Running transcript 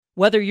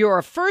Whether you're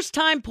a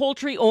first-time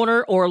poultry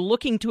owner or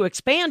looking to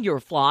expand your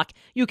flock,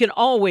 you can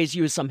always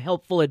use some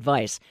helpful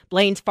advice.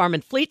 Blaine's Farm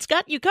and Fleet's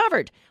got you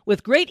covered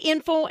with great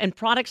info and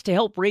products to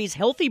help raise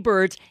healthy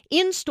birds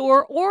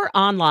in-store or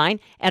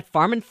online at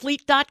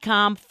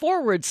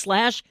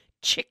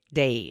farmandfleet.com/chick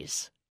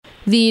days.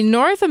 The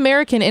North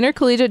American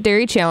Intercollegiate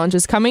Dairy Challenge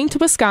is coming to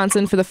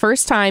Wisconsin for the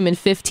first time in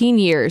 15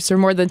 years, where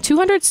more than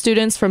 200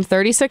 students from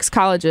 36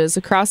 colleges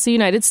across the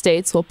United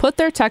States will put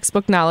their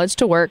textbook knowledge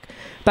to work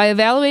by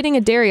evaluating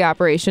a dairy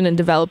operation and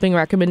developing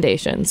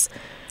recommendations.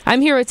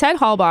 I'm here with Ted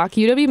Halbach,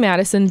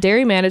 UW-Madison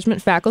Dairy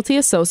Management Faculty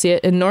Associate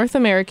and North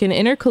American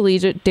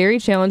Intercollegiate Dairy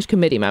Challenge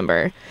Committee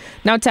member.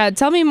 Now, Ted,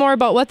 tell me more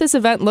about what this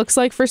event looks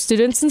like for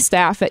students and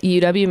staff at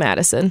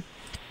UW-Madison.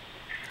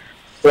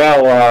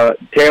 Well,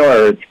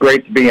 Taylor, it's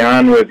great to be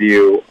on with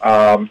you.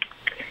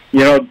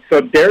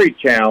 So Dairy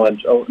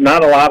Challenge,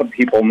 not a lot of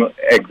people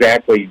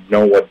exactly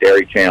know what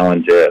Dairy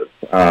Challenge is.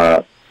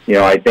 I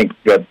think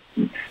that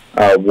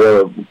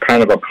we're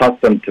kind of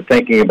accustomed to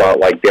thinking about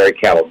like dairy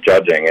cattle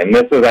judging, and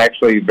this is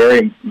actually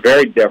very,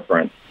 very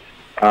different.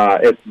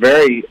 It's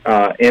very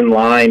in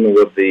line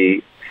with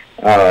the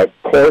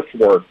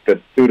coursework that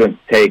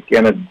students take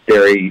in a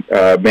dairy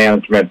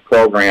management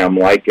program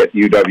like at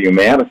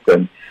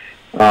UW-Madison.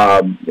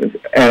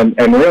 And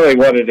really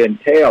what it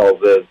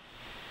entails is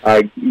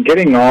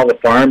getting all the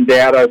farm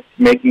data,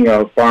 making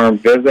a farm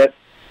visit,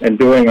 and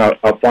doing a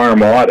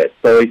farm audit.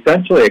 So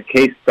essentially a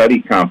case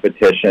study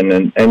competition,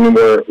 and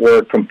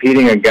we're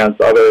competing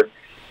against other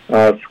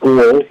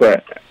schools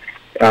that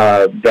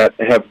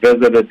have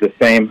visited the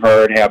same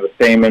herd, have the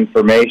same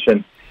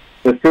information.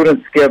 The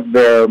students give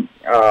their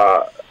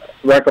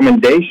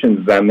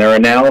recommendations, then their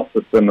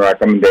analysis and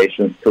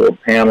recommendations to a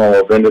panel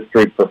of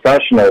industry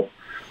professionals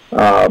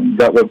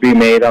that would be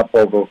made up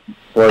of,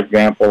 for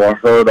example, a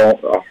herd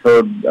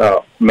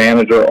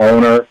manager,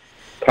 owner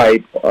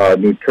type,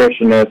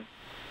 nutritionist,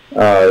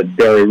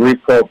 dairy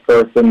repro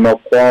person,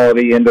 milk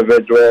quality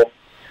individual,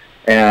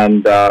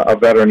 and a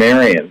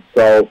veterinarian.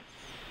 So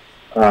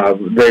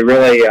they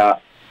really,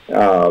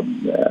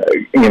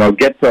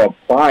 get to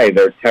apply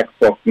their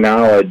textbook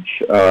knowledge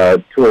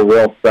to a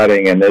real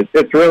setting, and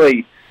it's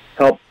really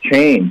helped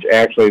change.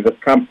 Actually, this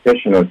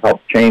competition has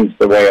helped change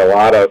the way a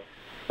lot of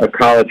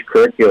college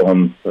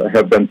curriculums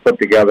have been put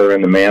together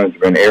in the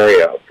management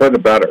area for the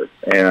better.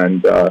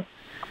 And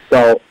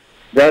so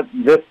this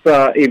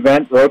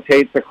event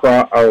rotates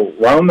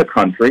around the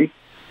country.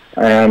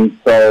 And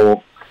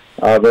so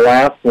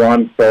last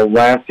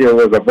year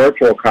was a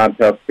virtual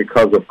contest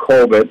because of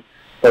COVID.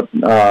 But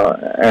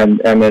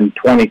and in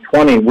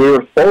 2020, we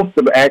were supposed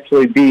to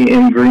actually be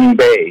in Green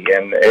Bay,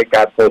 and it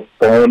got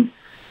postponed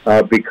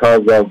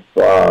because of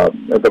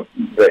the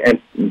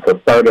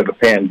start of the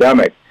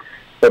pandemic.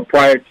 But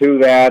prior to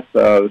that,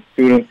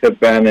 students have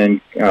been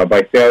in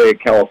Visalia,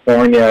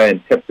 California,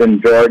 and Tipton,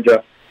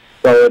 Georgia.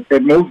 So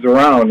it moves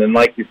around, and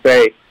like you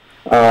say,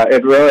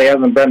 it really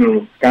hasn't been in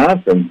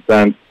Wisconsin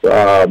since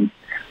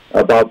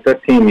about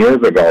 15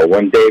 years ago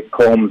when Dave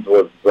Combs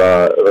was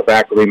the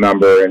faculty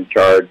member in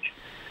charge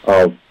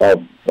of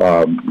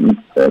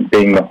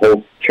being the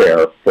host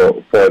chair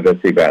for this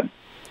event.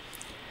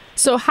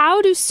 So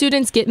how do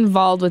students get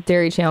involved with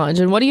Dairy Challenge,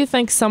 and what do you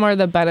think some are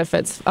the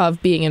benefits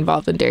of being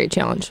involved in Dairy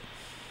Challenge?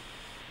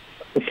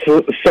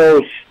 So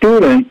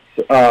students,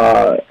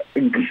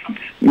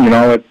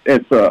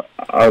 it's a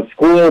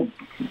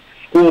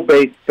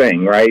school-based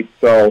thing, right?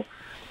 So,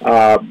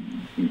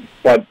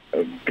 but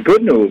the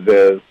good news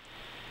is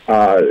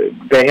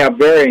they have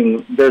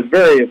there's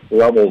various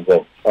levels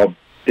of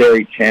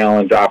Dairy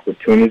Challenge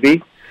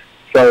opportunity.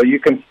 So you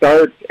can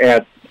start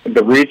at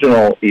the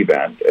regional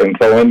event, and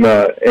so in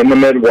the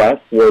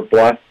Midwest, we're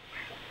blessed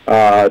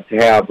to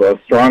have a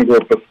strong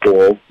group of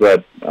schools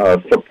that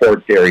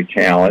support Dairy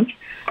Challenge.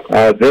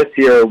 This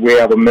year, we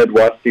have a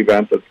Midwest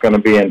event that's going to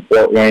be in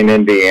Fort Wayne,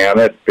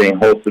 Indiana. It's being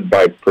hosted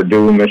by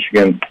Purdue,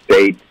 Michigan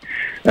State,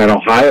 and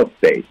Ohio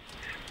State.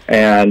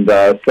 And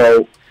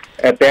so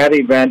at that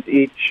event,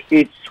 each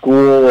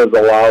school is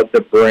allowed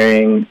to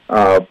bring,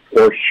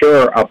 for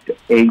sure, up to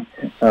 8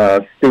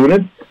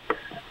 students.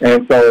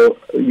 And so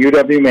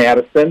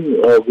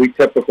UW-Madison, we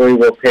typically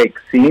will take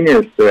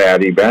seniors to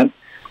that event.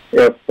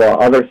 If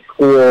other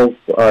schools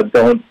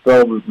don't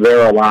fill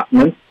their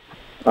allotments,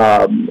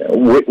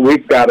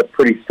 we've got a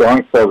pretty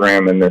strong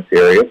program in this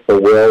area, so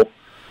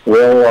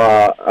we'll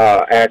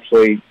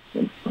actually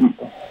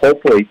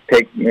hopefully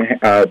take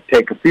a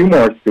few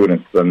more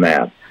students than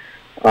that.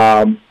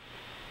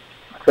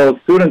 So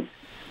students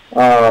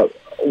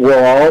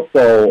will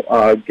also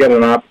get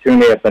an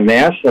opportunity at the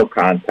national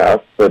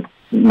contest that's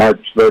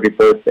March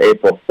 31st to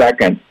April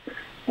 2nd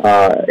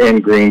in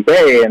Green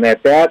Bay, and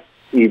at that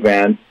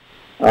event,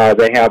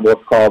 they have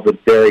what's called the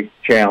Dairy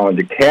Challenge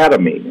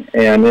Academy.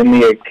 And in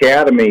the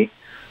academy,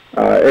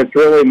 it's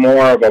really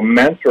more of a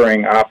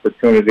mentoring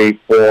opportunity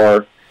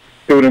for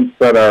students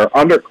that are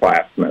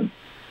underclassmen.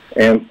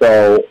 And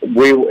so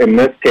in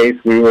this case,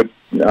 we would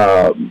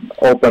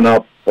open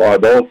up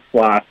those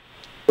slots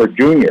for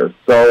juniors.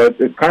 So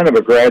it's kind of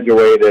a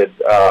graduated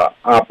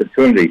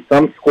opportunity.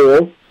 Some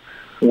schools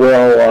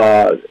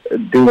will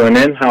do an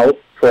in-house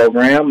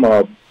program.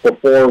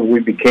 Before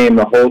we became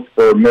the host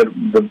for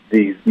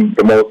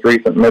the most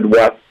recent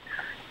Midwest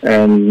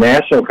and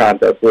national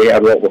contest, we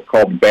had what was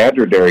called the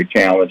Badger Dairy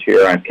Challenge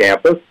here on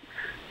campus,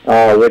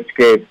 which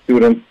gave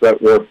students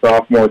that were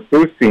sophomores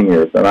through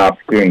seniors an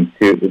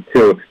opportunity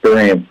to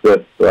experience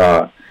this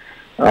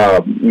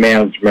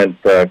management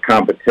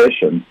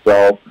competition.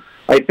 So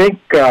I think,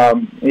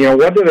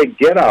 what do they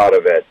get out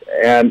of it?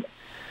 And,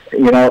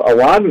 a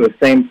lot of the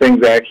same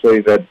things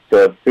actually that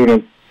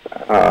students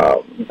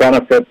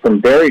benefit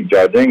from dairy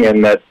judging,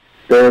 and that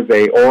there's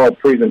a oral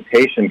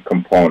presentation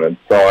component.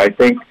 So I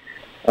think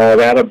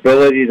that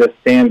ability to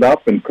stand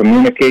up and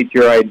communicate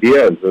your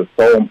ideas is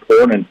so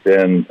important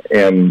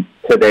in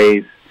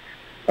today's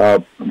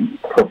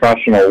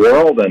professional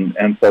world,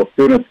 and so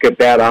students get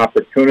that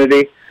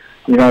opportunity,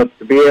 to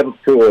be able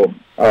to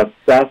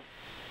assess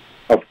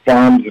a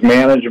farm's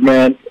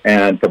management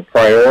and to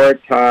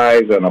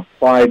prioritize and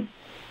apply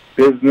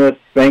business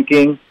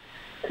thinking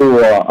to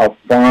a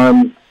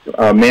farm's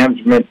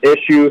management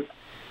issues,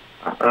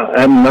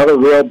 another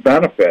real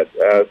benefit.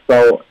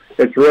 So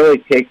it's really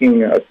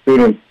taking a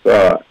student's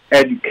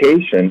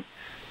education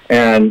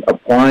and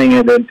applying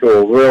it into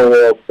a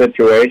real-world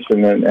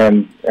situation.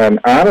 And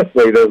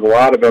honestly, there's a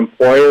lot of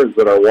employers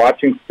that are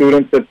watching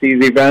students at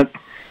these events,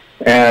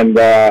 and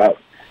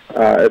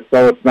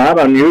so it's not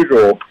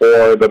unusual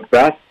for the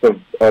best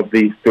of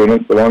these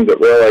students, the ones that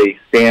really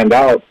stand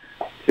out,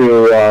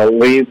 to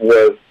leave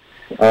with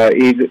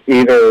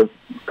either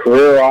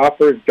career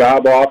offers,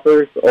 job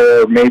offers,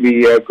 or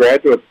maybe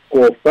graduate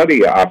school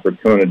study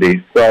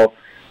opportunities. So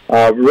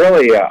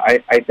really,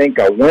 I think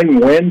a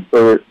win-win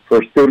for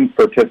student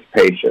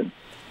participation.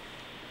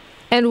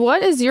 And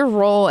what is your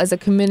role as a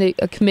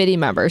committee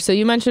member? So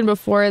you mentioned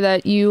before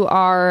that you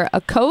are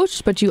a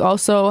coach, but you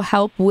also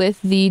help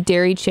with the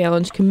Dairy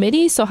Challenge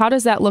Committee. So how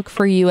does that look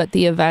for you at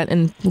the event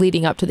and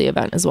leading up to the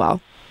event as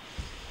well?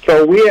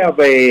 So we have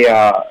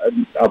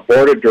a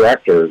board of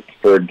directors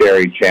for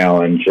Dairy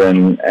Challenge,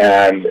 and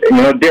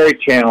Dairy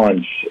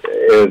Challenge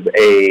is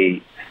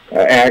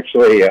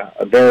actually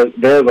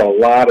there's a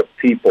lot of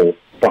people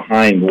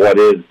behind what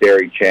is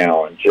Dairy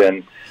Challenge,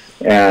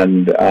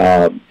 and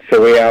so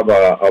we have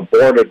a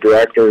board of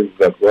directors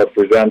that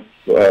represents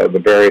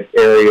the various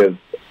areas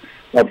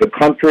of the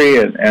country,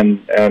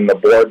 and the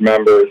board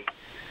members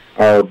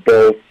are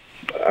both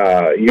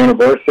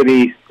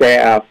university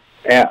staff,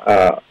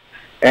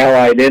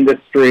 allied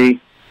industry,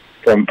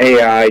 from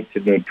AI to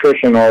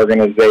nutrition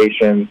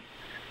organizations,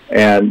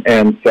 and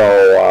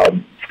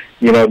so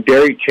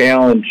Dairy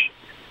Challenge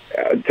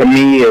to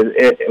me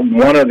is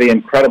one of the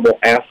incredible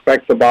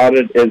aspects about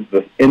it is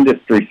the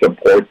industry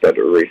support that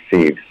it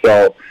receives.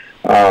 So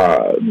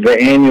the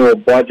annual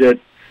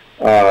budget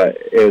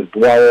is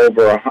well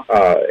over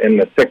in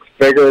the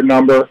six-figure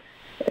number,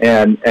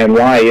 and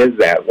why is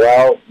that?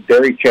 Well,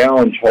 Dairy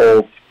Challenge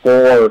holds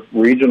 4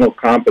 regional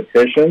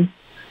competitions,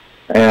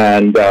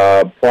 and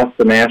plus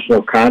the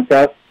national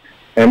contest.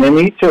 And in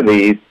each of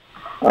these,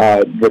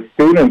 the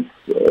students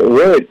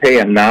really pay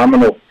a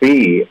nominal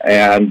fee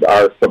and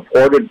are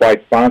supported by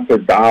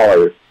sponsored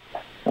dollars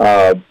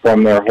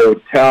from their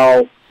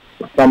hotel,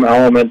 some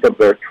element of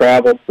their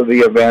travel to the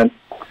event,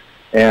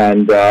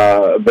 and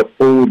the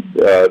food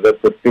that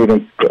the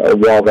students,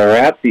 while they're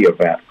at the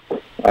event,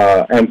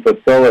 and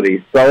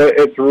facilities. So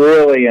it's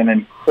really an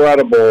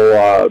incredible,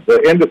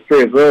 the industry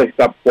has really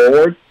stepped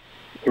forward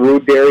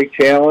through Dairy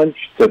Challenge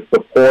to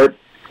support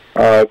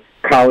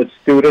college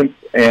students,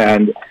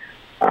 and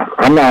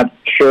I'm not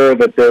sure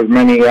that there's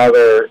many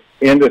other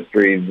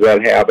industries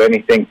that have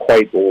anything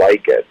quite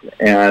like it.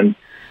 And,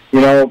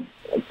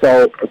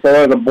 so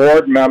as a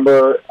board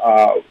member,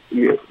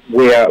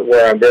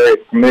 we're on various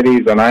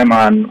committees, and I'm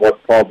on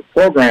what's called the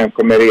program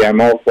committee.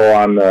 I'm also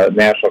on the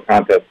National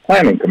Contest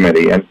Planning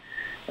Committee.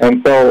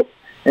 And so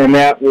in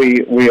that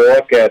we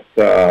look at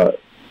the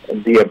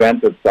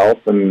event itself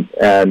and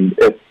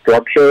its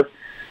structure.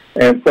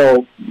 And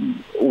so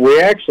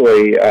we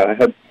actually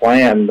had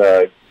planned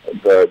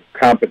the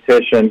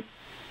competition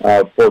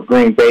for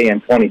Green Bay in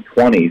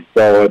 2020.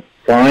 So it's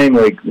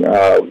finally,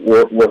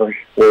 we're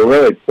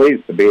really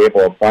pleased to be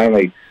able to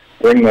finally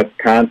bring this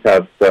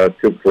contest to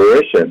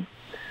fruition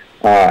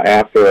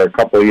after a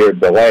couple-year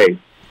delay.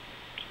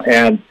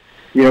 And,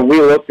 we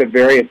looked at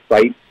various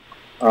sites,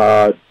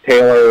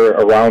 Taylor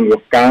around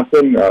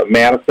Wisconsin,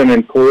 Madison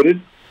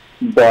included.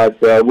 But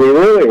we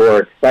really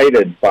were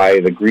excited by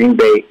the Green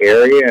Bay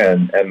area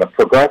and the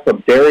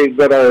progressive dairies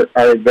that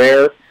are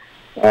there.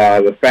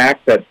 The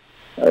fact that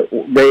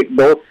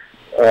those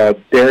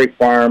dairy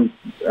farms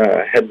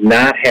had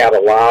not had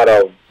a lot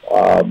of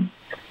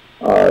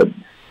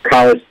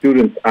college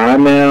students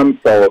on them,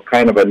 so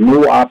kind of a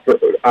new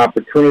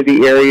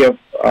opportunity area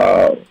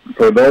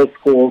for those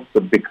schools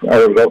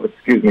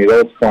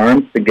those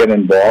farms to get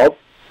involved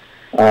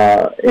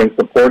in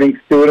supporting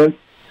students.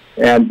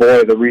 And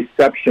boy, the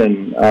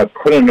reception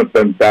couldn't have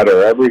been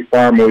better. Every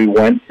farm we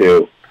went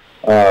to,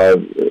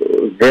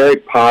 very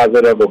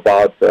positive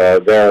about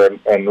their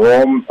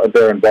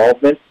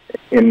involvement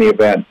in the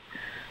event.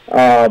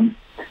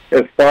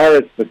 as far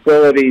as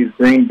facilities,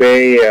 Green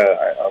Bay,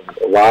 a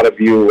lot of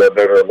you that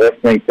are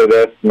listening to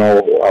this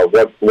know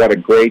what a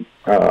great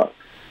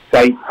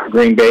site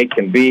Green Bay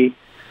can be.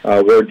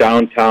 We're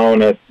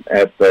downtown at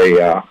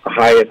the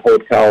Hyatt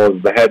Hotel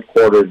as the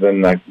headquarters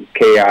in the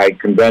KI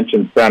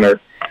Convention Center,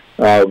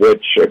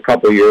 which a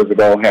couple years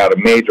ago had a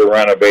major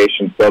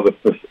renovation. So the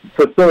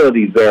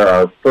facilities there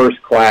are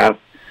first class.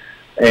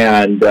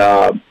 And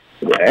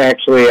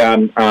actually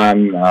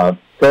on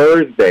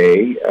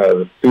Thursday,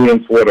 the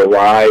students would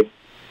arrive,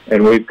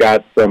 and we've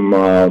got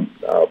some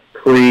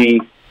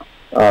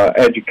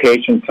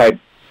pre-education type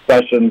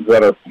sessions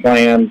that are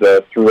planned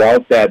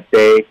throughout that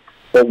day.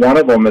 But one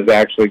of them is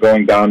actually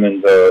going down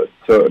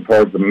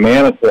towards the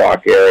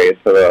Manitowoc area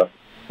to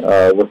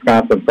the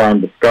Wisconsin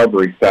Farm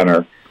Discovery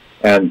Center.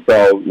 And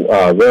so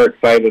we're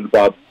excited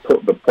about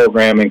the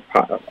programming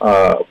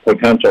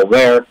potential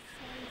there.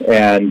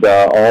 And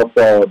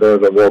also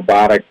there's a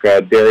robotic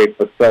dairy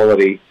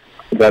facility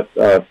that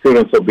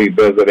students will be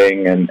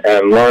visiting and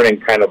learning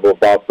kind of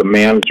about the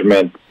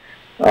management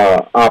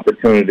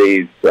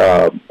opportunities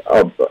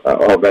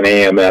of an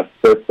AMS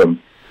system.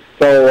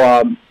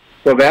 So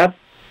that's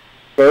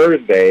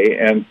Thursday,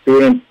 and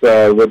students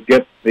would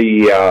get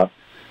the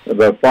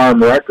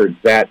farm records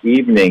that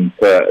evening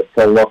to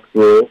look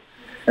through.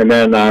 And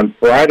then on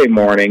Friday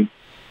morning,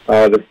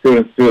 the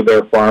students do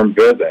their farm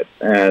visit.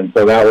 And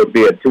so that would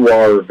be a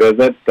 2-hour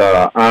visit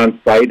on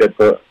site at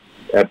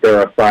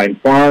their assigned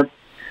farm.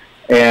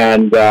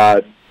 And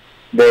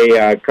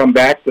they come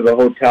back to the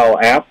hotel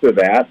after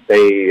that.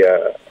 They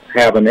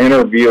have an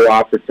interview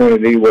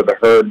opportunity with the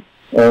herd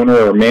owner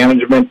or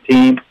management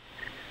team.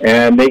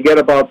 And they get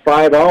about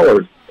 5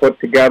 hours to put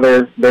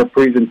together their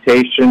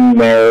presentation,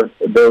 their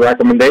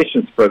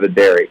recommendations for the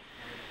dairy.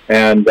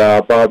 And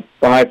about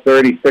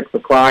 5:30, 6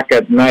 o'clock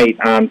at night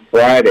on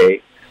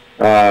Friday,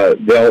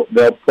 they'll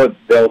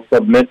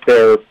submit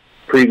their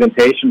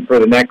presentation for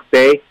the next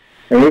day.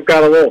 And we've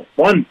got a little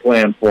fun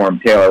plan for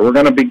them, Taylor. We're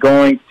going to be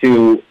going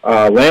to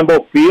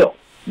Lambeau Field.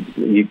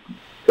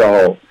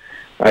 So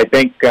I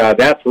think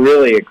that's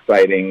really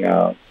exciting.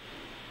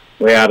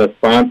 We had a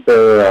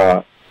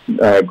sponsor,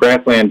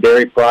 Grassland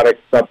Dairy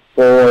Products, step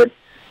forward,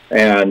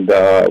 and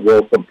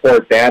we'll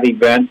support that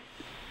event.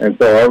 And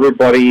so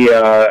everybody,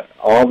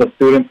 all the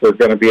students are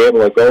going to be able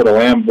to go to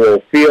Lambeau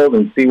Field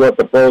and see what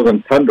the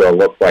frozen tundra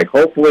looks like.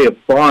 Hopefully it's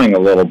thawing a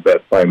little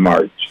bit by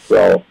March.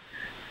 So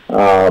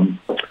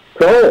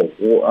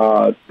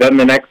then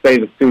the next day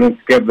the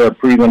students give their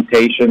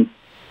presentation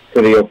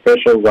to the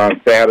officials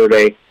on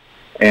Saturday,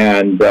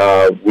 and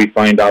we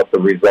find out the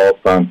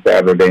results on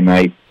Saturday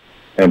night,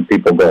 and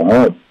people go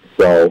home.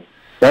 So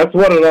that's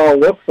what it all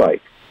looks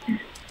like.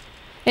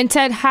 And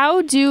Ted,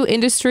 how do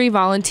industry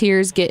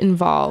volunteers get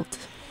involved?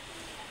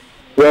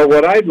 Well,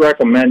 what I'd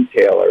recommend,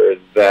 Taylor,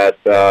 is that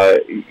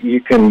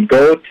you can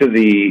go to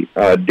the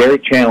Dairy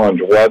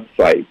Challenge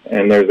website,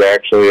 and there's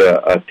actually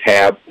a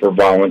tab for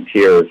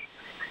volunteers,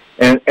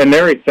 and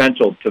they're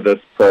essential to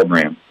this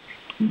program.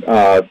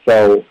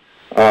 So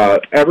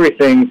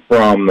everything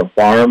from the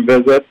farm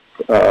visits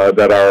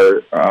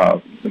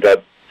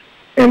that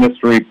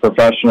industry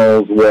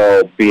professionals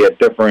will be at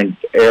different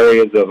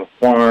areas of the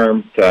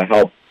farm to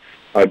help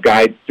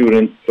guide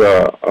students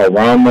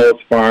around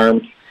those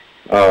farms.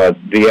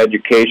 The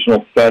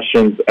educational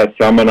sessions at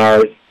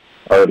seminars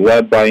are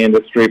led by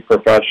industry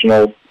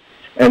professionals.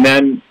 And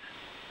then,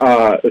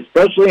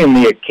 especially in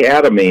the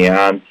academy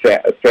on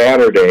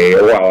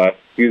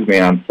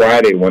on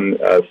Friday, when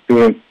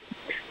students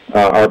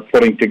are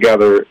putting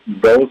together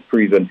those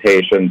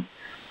presentations,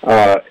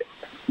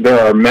 there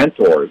are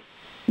mentors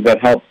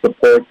that help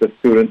support the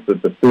students,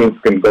 that the students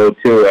can go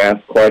to,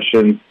 ask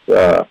questions,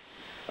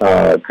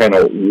 kind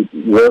of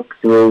work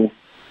through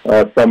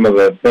some of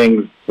the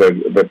things,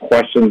 the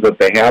questions that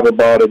they have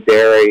about a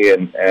dairy,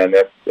 and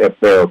if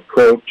their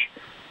approach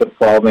to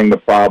solving the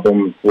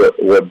problems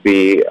would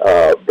be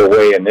the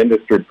way an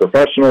industry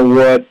professional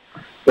would.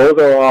 Those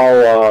are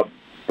all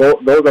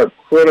those are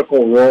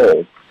critical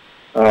roles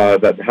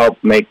that help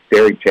make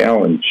Dairy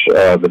Challenge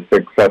the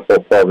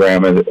successful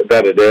program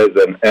that it is,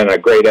 and a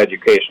great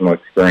educational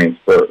experience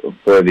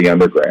for the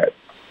undergrads.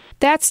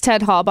 That's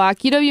Ted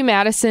Halbach,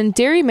 UW-Madison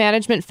Dairy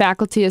Management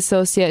Faculty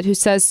Associate, who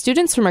says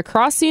students from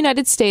across the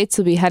United States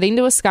will be heading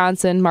to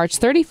Wisconsin March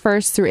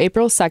 31st through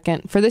April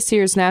 2nd for this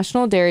year's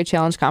National Dairy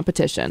Challenge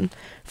competition.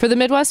 For the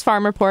Midwest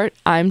Farm Report,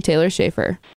 I'm Taylor Schaefer.